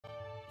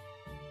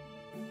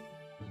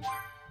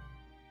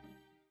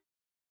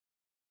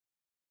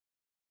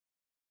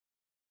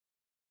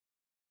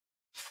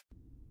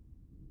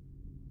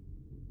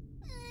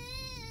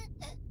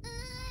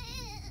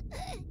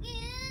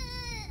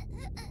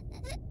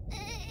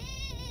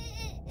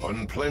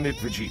On planet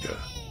Vegeta,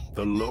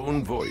 the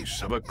lone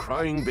voice of a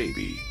crying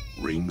baby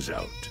rings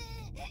out.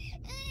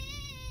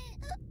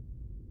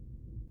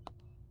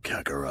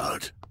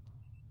 Kakarot.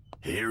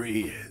 Here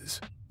he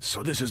is.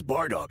 So this is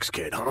Bardock's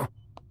kid, huh?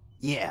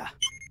 Yeah.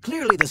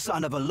 Clearly the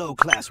son of a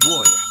low-class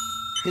warrior.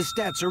 His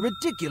stats are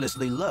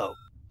ridiculously low.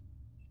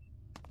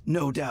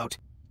 No doubt,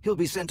 he'll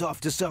be sent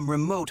off to some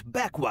remote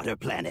backwater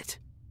planet.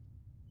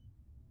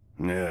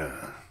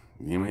 Yeah,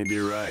 you may be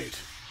right.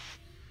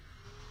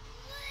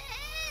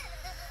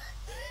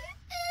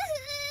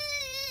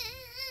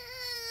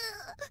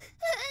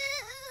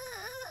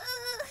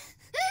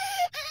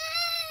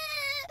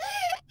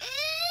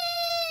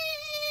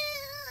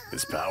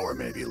 His power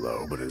may be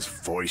low, but his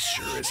voice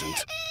sure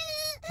isn't.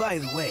 By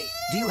the way,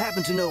 do you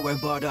happen to know where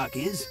Bardock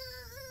is?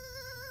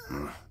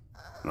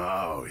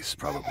 Oh, he's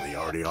probably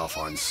already off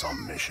on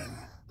some mission.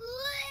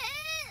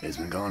 He's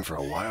been gone for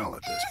a while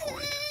at this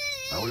point.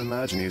 I would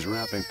imagine he's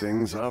wrapping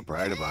things up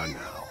right about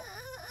now.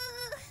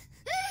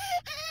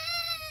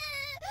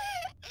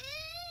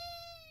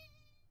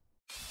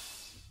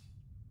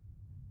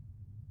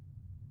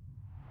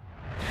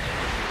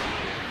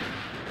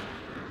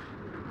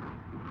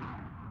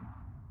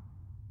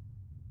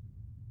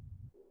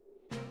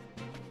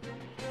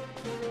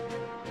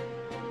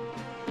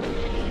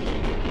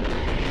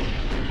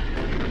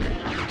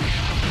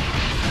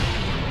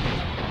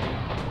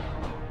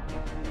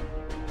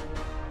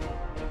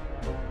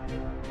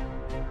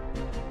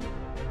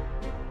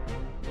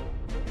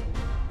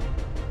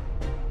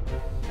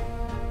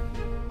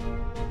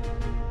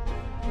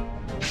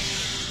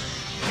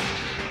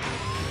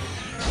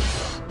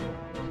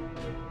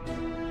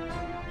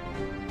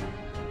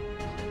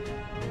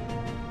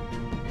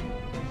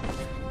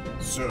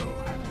 So,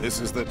 this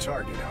is the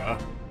target, huh?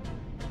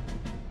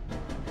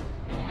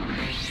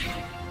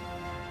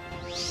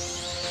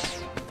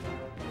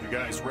 You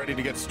guys ready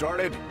to get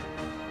started?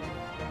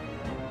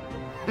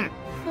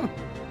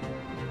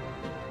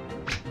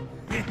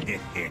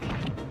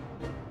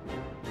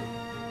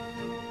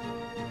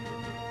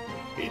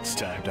 It's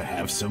time to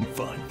have some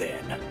fun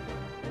then.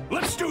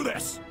 Let's do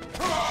this!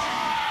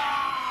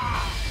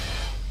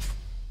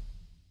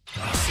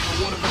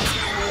 One of those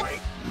get away.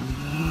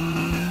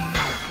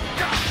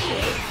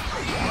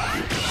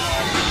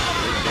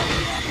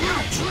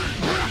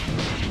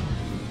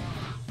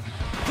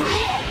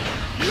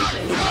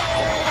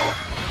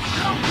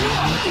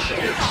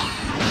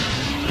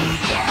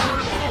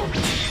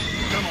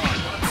 Come on,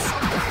 let's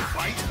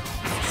fight.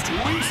 It's too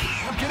easy.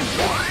 I'm getting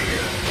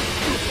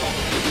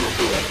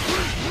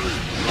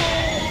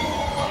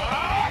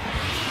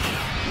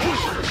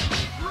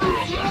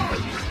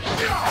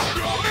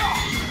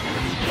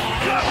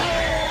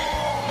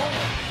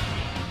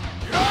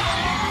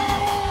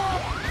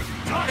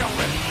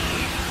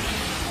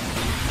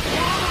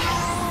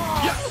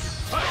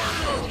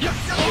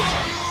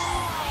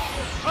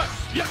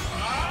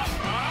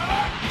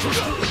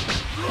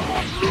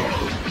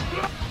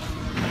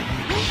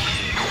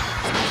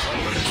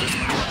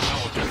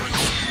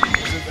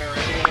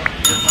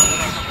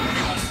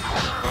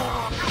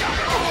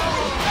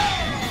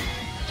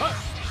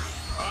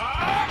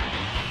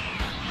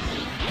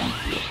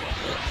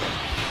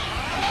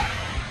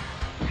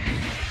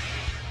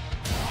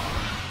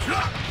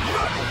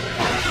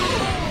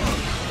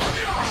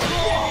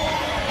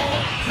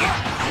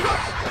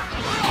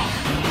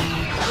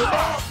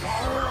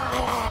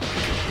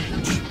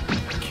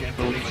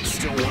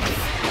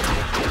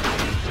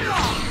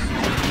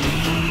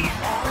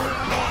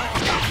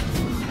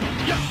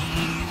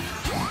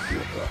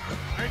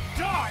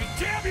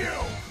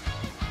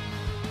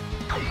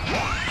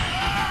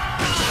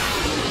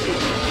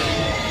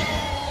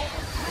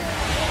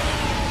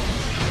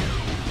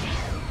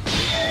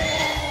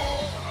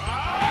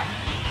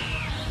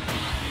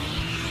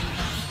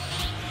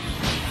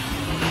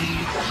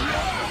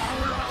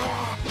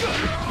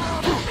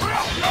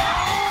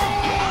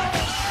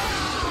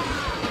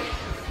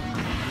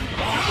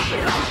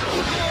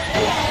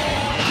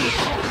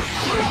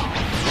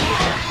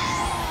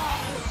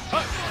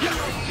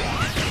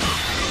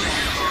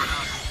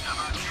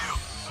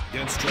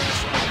Against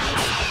trash like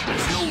this,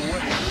 there's no way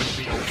it would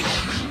be okay.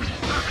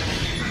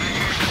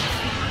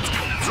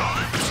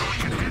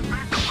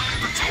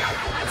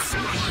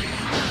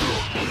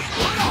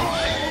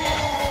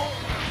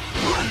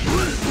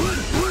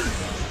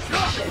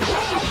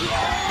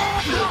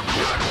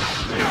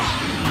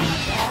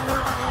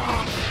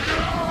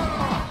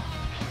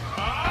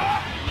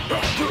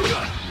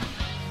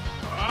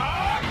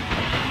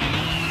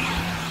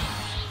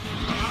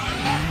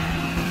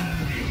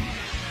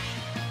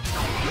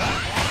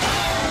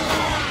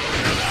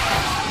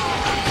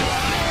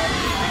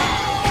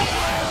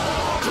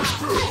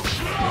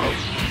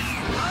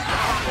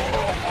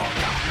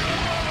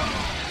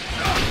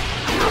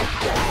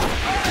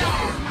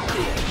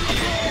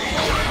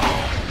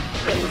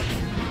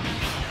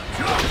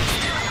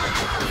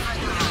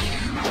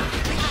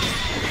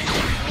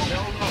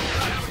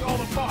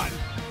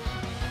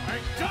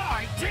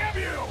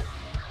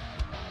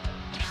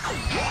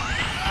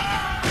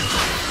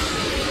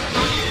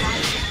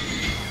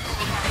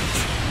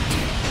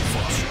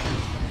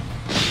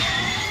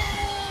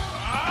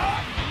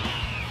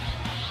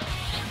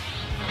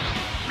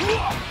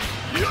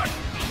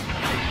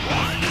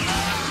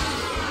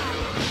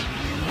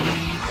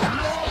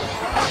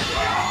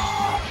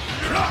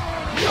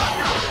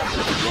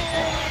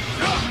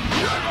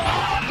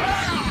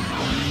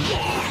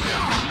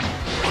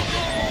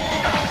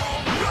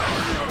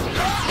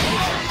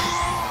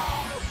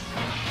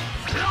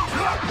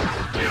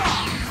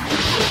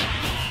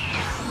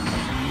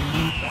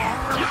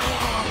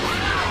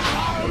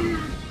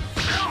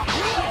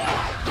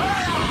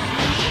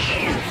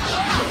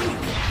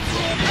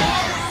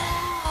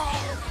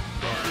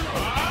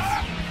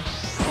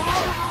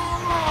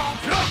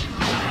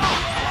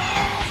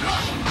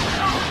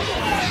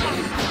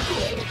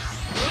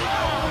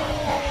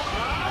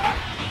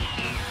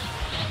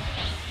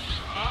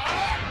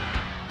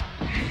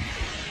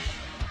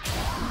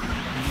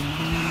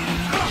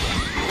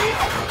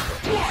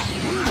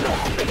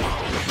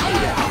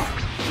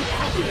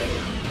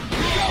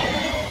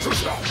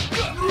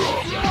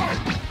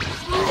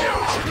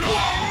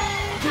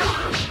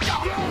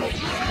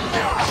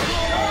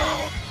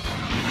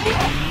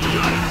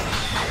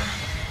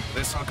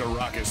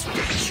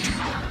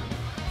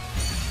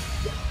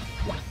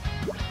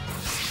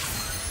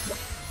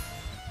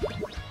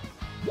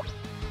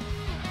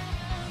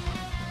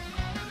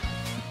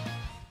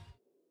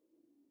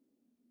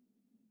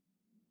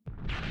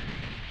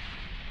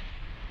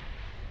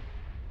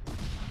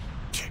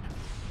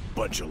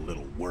 Bunch of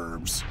little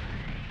worms.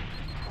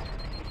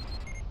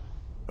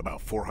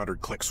 About 400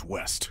 clicks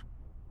west.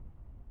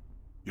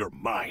 You're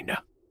mine.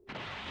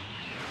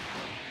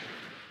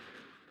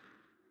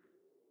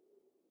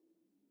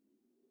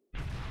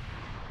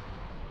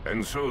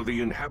 And so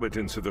the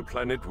inhabitants of the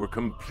planet were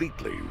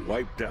completely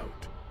wiped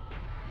out.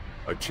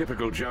 A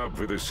typical job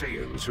for the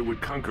Saiyans, who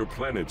would conquer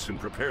planets and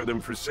prepare them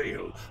for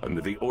sail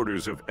under the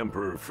orders of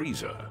Emperor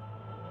Frieza.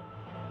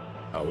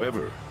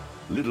 However,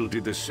 little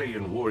did the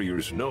Saiyan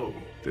warriors know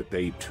that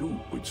they too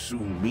would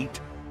soon meet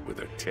with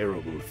a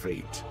terrible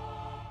fate.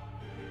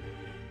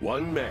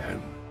 One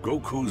man,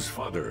 Goku's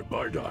father,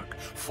 Bardock,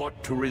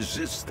 fought to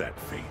resist that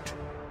fate.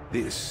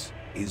 This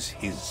is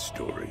his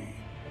story.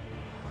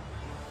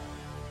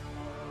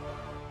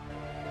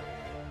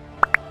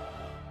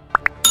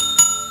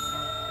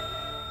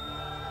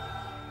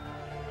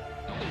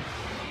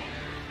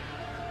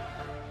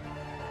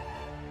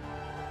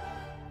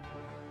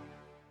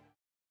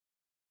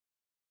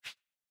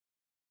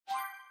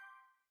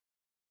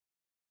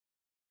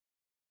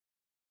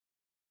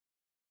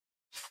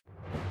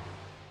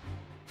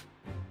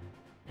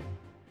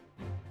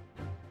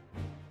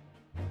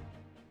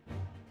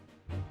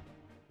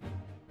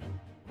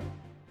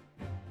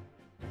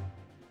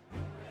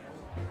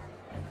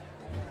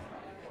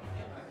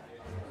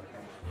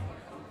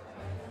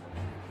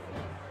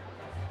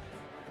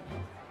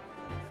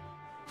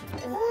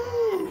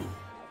 Ooh.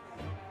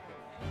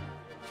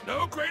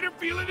 No greater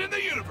feeling in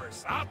the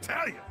universe, I'll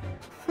tell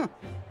you.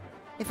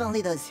 If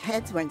only those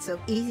heads weren't so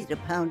easy to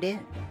pound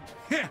in.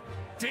 Yeah,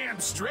 damn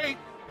straight.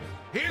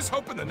 Here's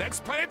hoping the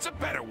next planet's a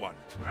better one,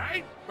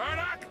 right,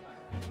 Bardock?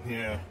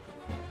 Yeah.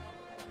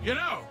 You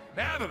know,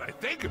 now that I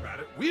think about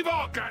it, we've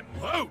all gotten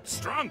loads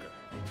stronger.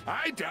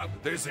 I doubt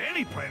that there's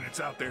any planets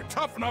out there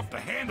tough enough to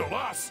handle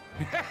us.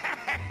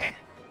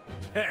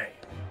 Hey,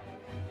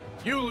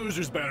 you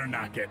losers better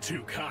not get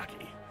too cocky.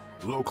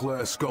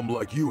 Low-class scum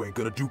like you ain't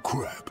gonna do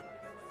crap.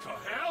 The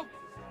hell?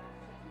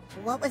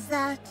 What was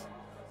that?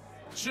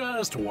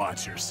 Just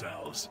watch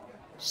yourselves.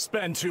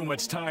 Spend too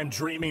much time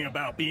dreaming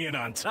about being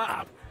on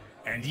top,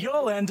 and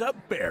you'll end up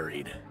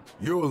buried.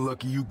 You're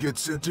lucky you get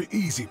sent to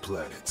easy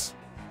planets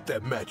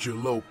that match your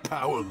low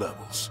power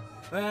levels.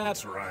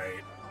 That's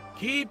right.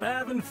 Keep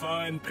having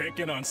fun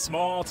picking on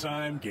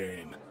small-time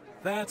game.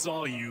 That's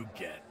all you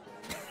get.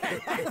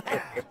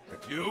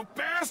 You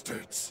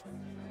bastards!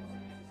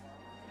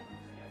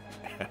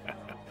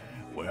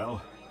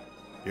 Well,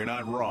 you're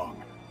not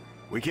wrong.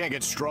 We can't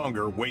get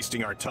stronger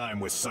wasting our time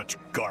with such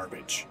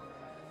garbage.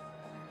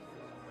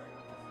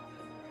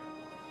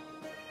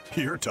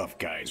 You're tough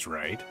guys,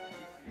 right?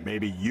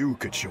 Maybe you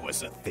could show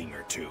us a thing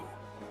or two.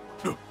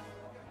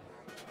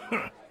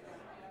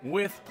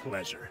 With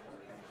pleasure.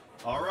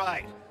 All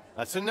right,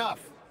 that's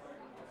enough.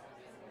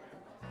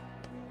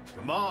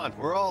 Come on,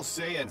 we're all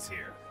Saiyans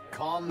here.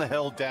 Calm the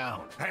hell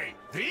down. Hey,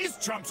 these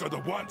chumps are the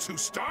ones who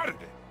started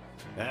it.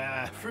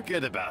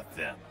 Forget about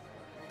them.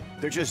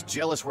 They're just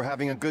jealous we're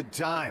having a good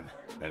time.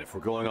 And if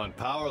we're going on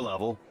power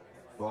level,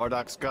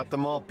 Bardock's got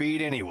them all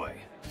beat anyway.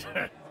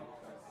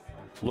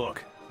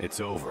 Look, it's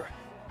over.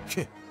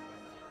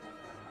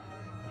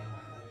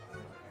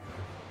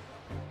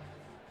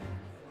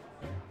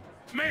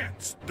 Man,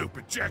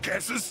 stupid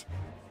jackasses!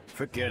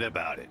 Forget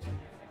about it.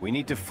 We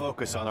need to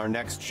focus on our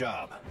next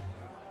job.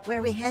 Where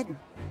are we heading?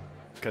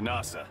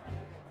 Kanasa.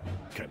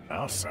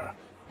 Kanasa?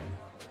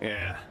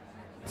 Yeah,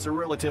 it's a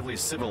relatively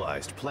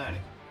civilized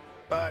planet,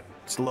 but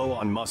it's low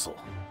on muscle.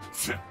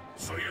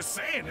 So you're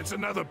saying it's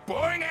another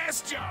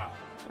boring-ass job?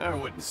 I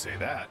wouldn't say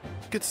that,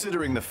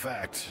 considering the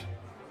fact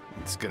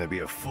it's gonna be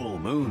a full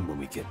moon when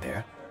we get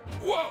there.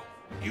 Whoa!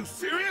 You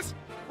serious?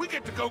 We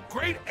get to go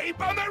great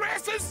ape on their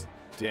asses?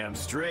 Damn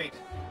straight.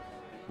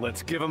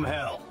 Let's give them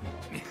hell.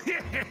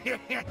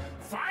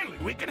 Finally,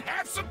 we can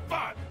have some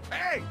fun.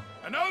 Hey,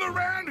 another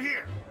round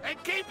here.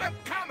 And keep them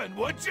coming,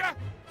 would ya?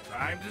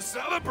 Time to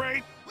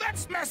celebrate.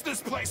 Let's mess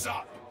this place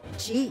up.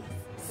 Jeez,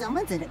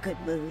 someone's in a good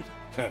mood.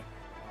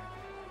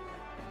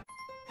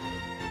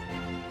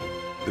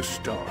 The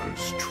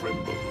stars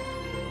tremble.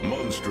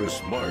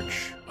 Monstrous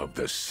march of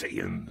the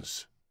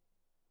Saiyans.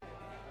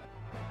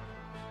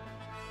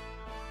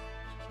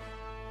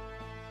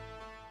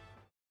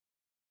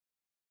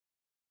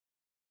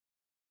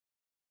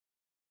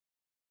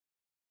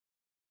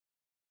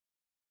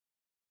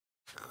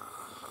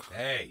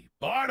 Hey,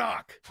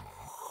 Bardock!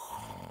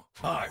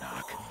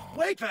 Bardock,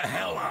 wake the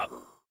hell up!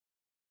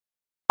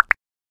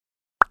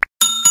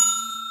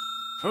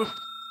 Huh?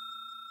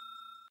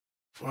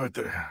 What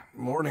the?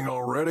 Morning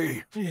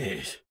already?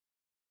 Jeez.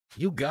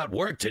 You got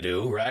work to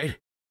do, right?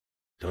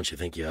 Don't you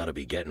think you ought to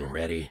be getting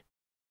ready?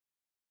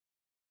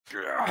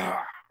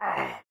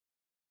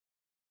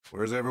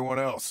 Where's everyone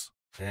else?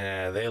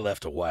 They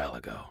left a while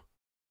ago.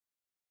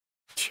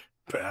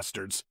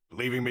 Bastards,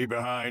 leaving me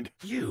behind.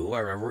 You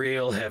are a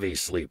real heavy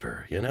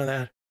sleeper, you know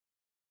that?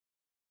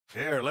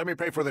 Here, let me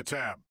pay for the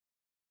tab.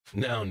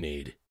 No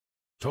need.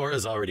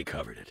 Tora's already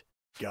covered it.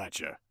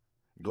 Gotcha.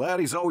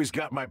 Glad he's always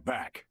got my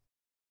back.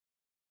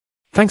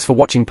 Thanks for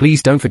watching.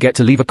 Please don't forget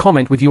to leave a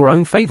comment with your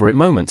own favorite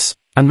moments.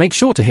 And make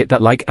sure to hit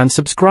that like and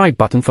subscribe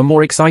button for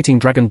more exciting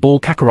Dragon Ball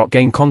Kakarot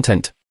game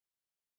content.